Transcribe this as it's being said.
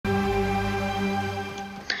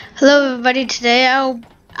Hello everybody, today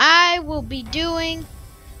I will be doing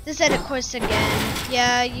this edit course again.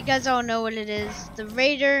 Yeah, you guys all know what it is. The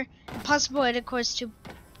Raider Impossible Edit Course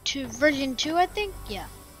to version 2, I think? Yeah.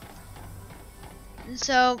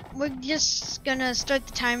 So, we're just gonna start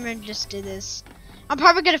the timer and just do this. I'm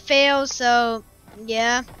probably gonna fail, so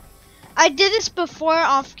yeah. I did this before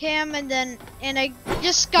off cam and I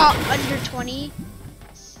just got under 20.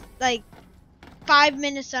 Like 5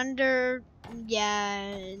 minutes under.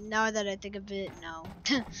 Yeah, now that I think of it, no.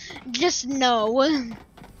 Just no.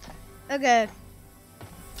 Okay.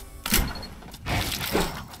 Oh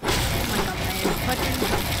my god, my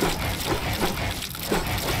button.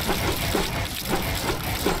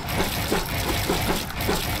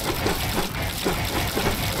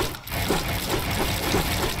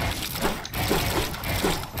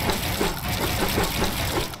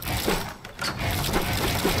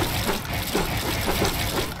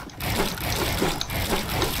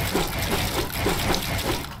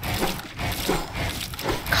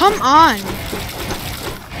 Come on.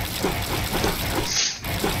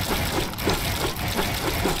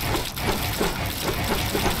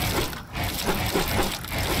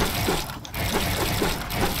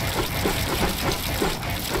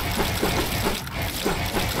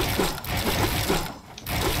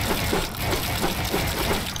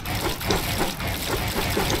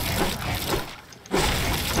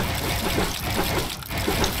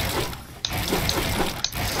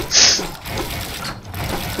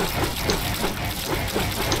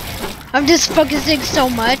 I'm just focusing so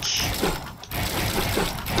much.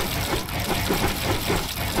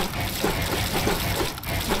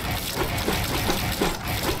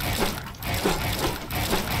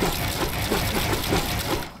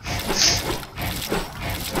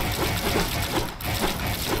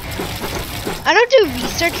 I don't do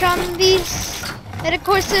research on these edit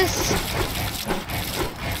courses.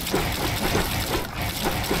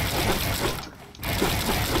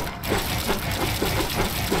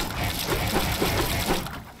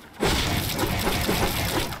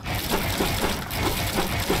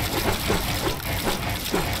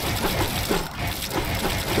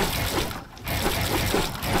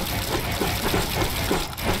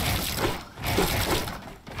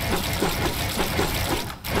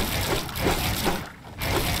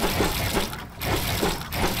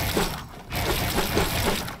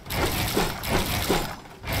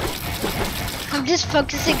 I'm just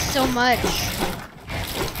focusing so much.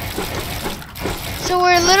 So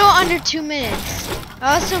we're a little under 2 minutes.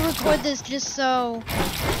 I also record this just so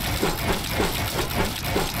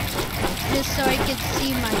I can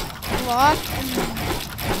see my clock.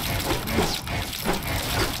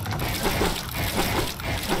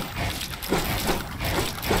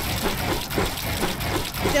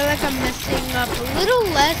 I feel like I'm messing up a little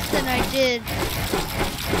less than I did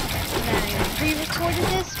when I pre-recorded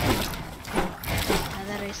this. Now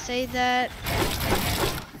that I say that.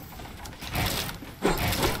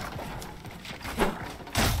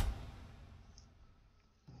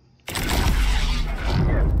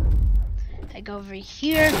 I go over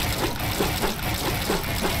here.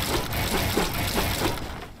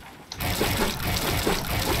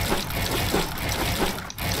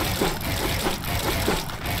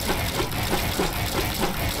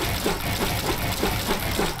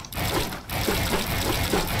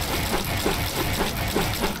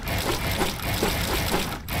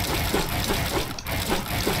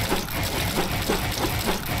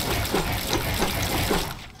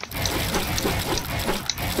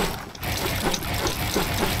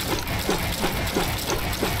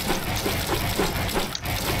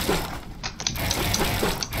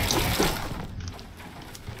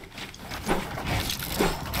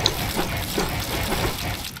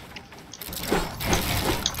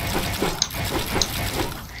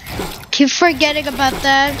 Keep forgetting about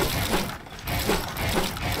that.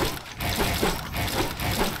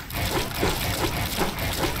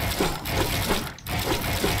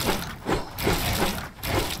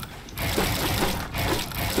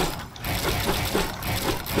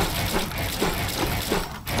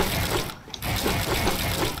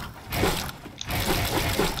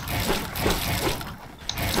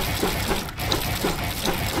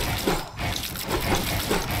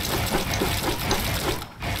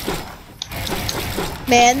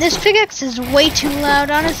 Man, this pickaxe is way too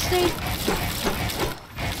loud, honestly.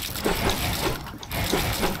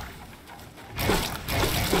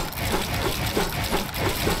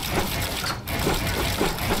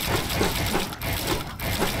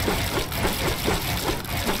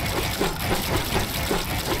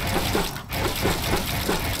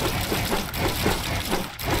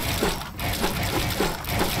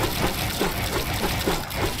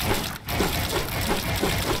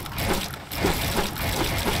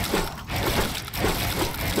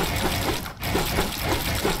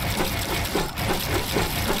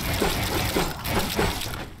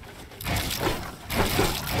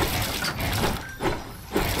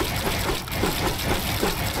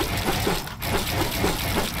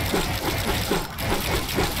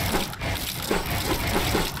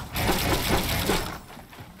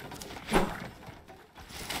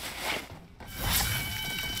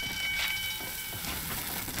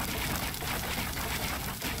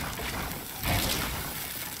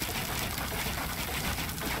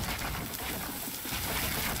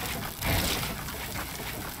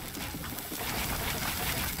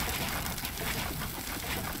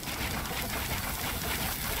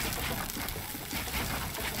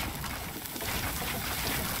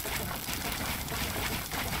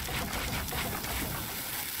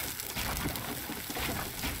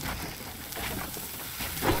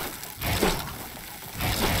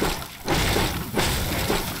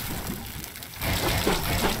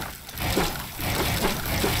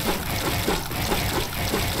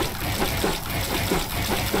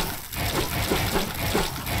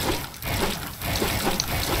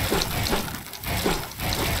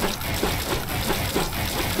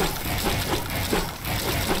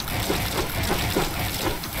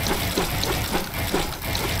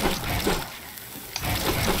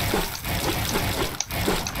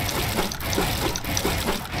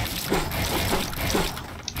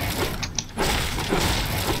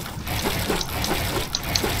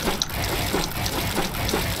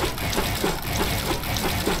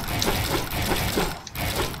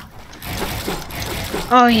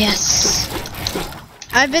 Oh yes.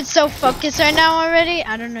 I've been so focused right now already.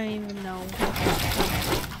 I don't even know.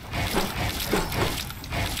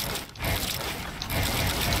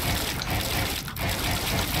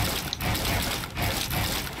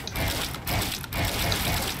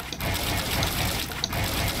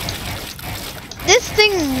 This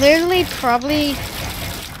thing literally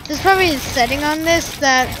there's probably a setting on this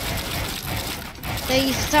that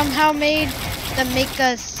they somehow made that make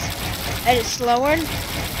us edit slower.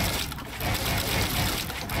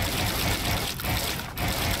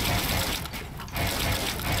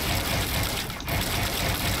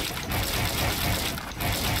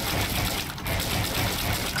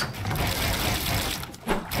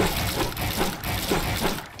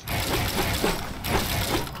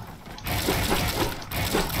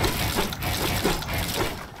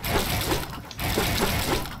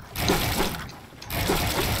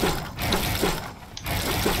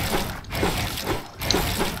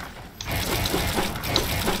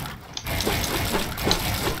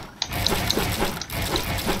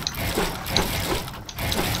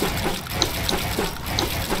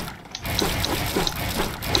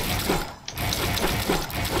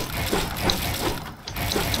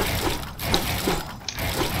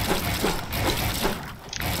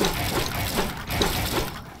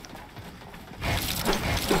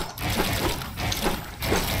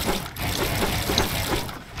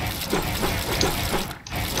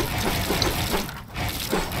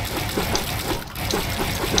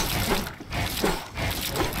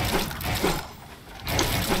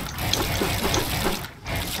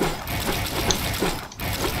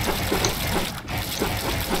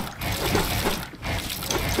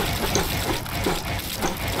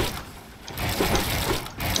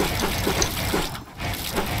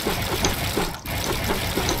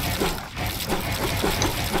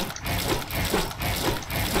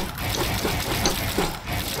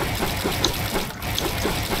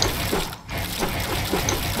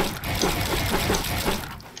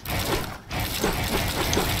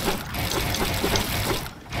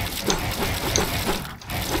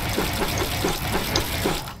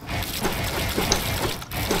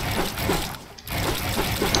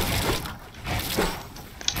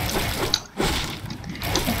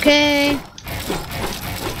 Okay.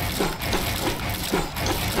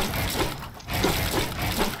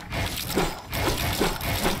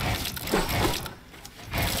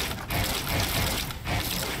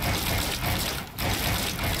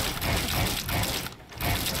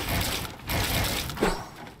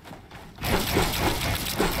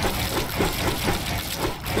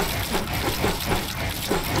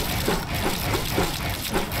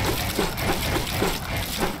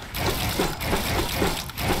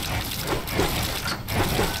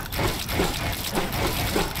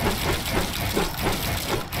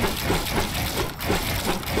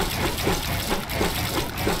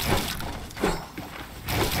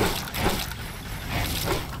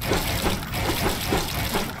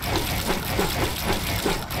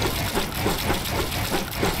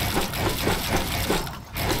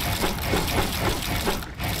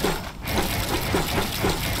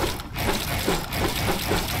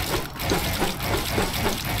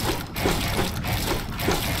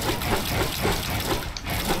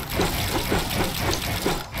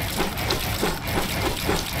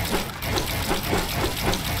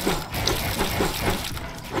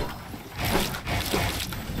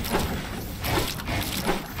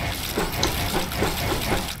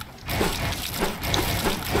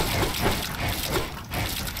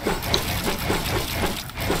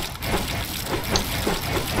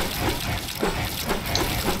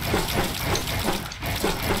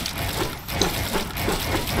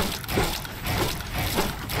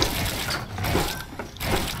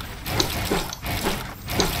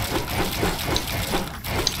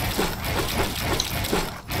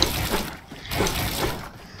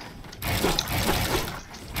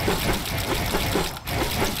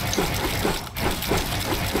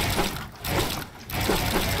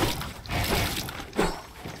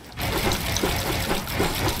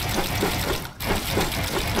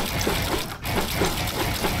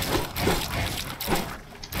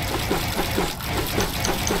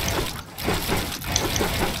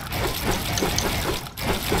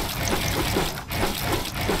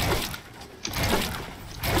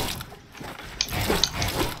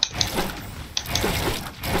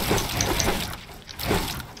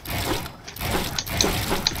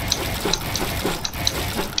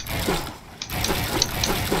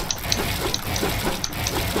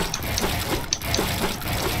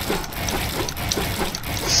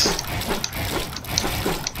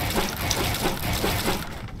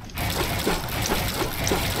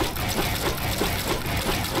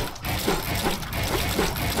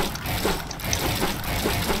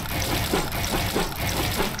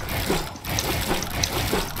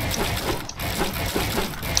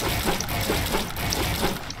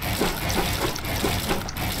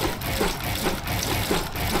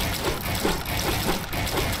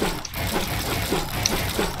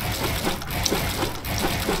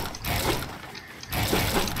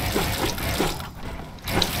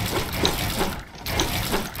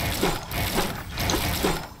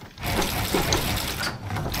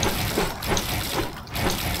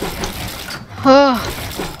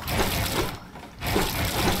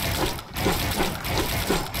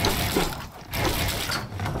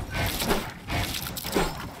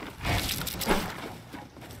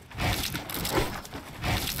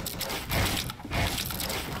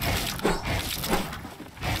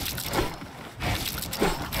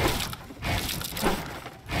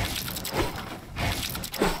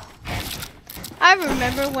 I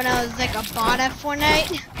remember when I was like a bot at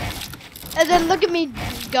Fortnite. And then look at me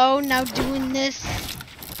go now doing this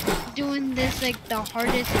like the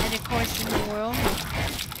hardest edit course in the world.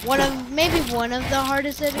 Maybe one of the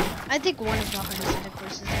hardest edit, I think one of the hardest edit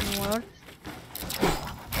courses in the world.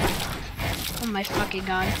 Oh my fucking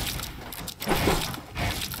god.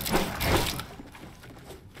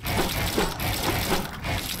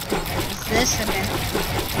 What's this again?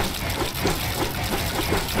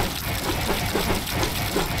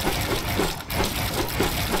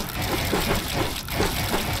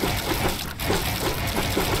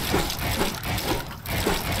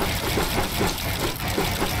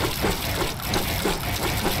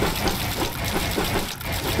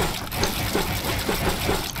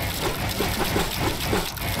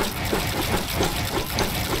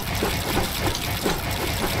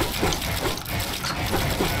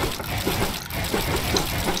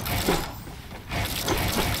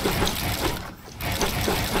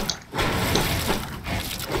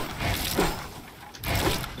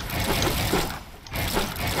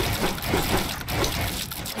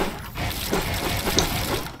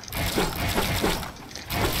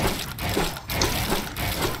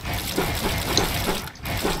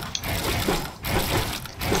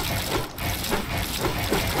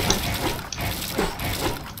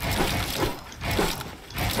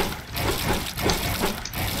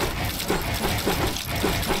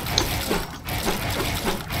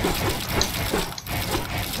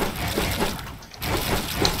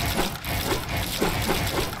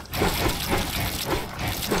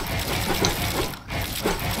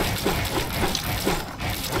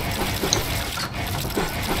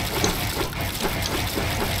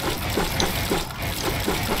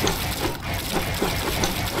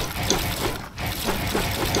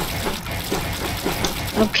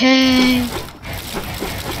 Okay.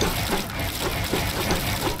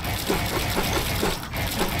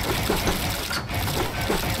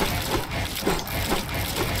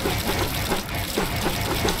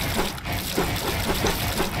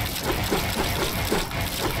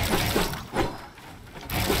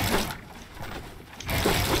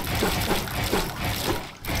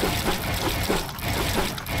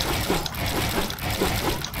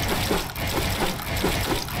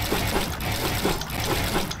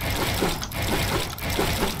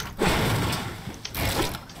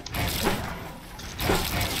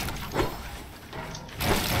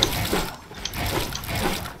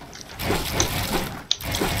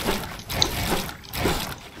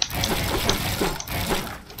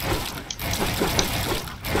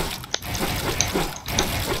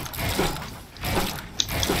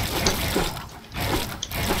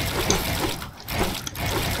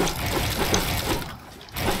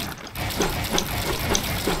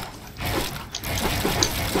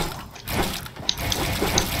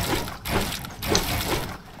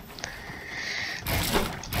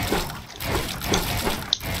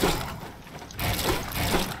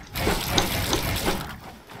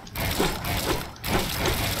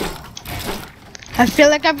 I feel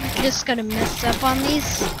like I'm just gonna mess up on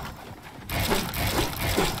these.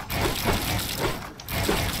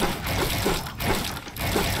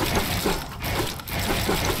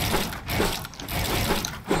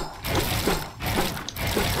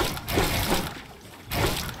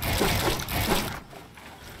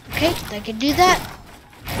 Okay, I can do that.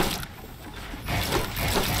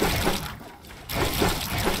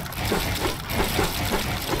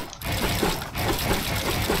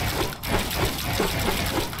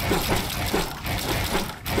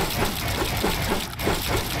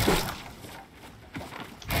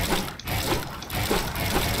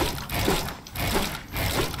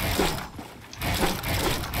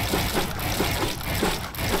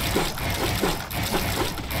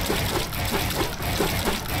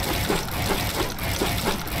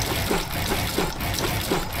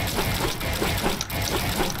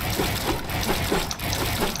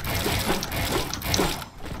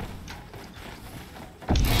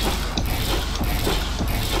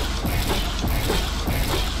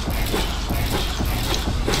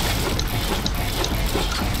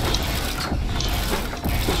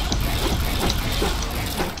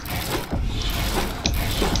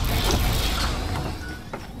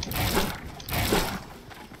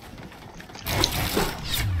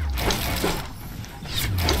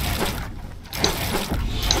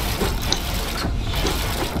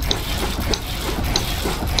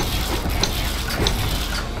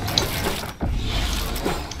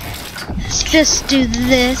 Just do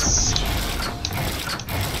this.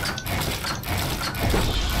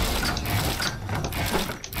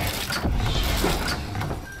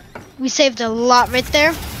 We saved a lot right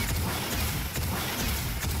there.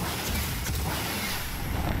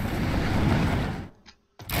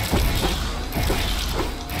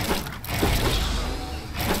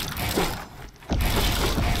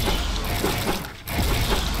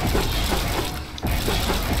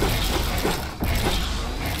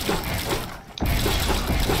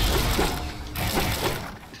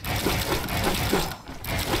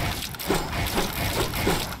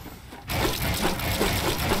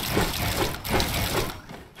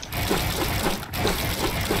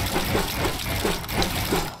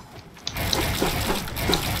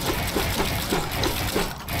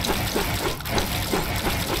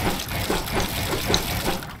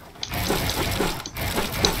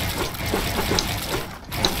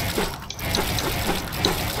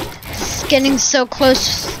 getting so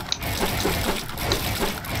close.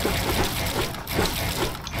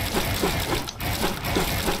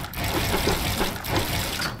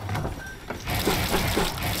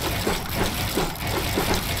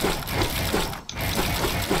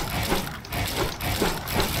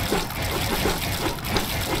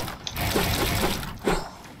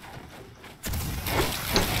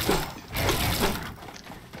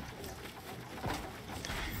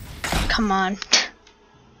 Come on.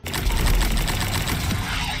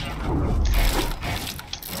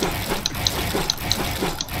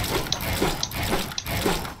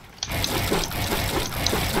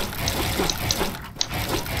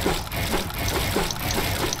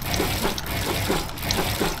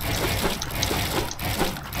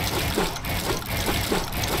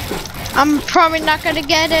 I'm probably not gonna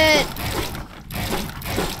get it.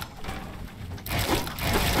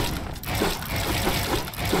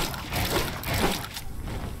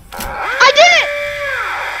 I did it!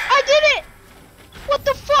 I did it! What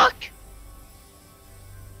the fuck?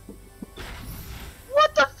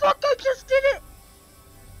 What the fuck? I just did it!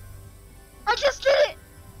 I just did it!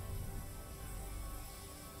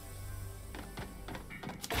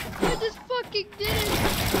 I just fucking did it!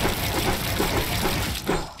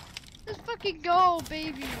 Let's fucking go,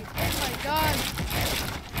 baby! Oh my god!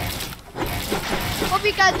 Hope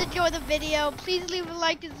you guys enjoyed the video. Please leave a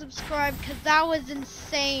like and subscribe because that was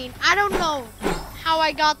insane. I don't know how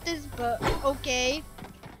I got this, but okay.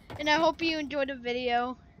 And I hope you enjoyed the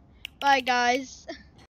video. Bye, guys.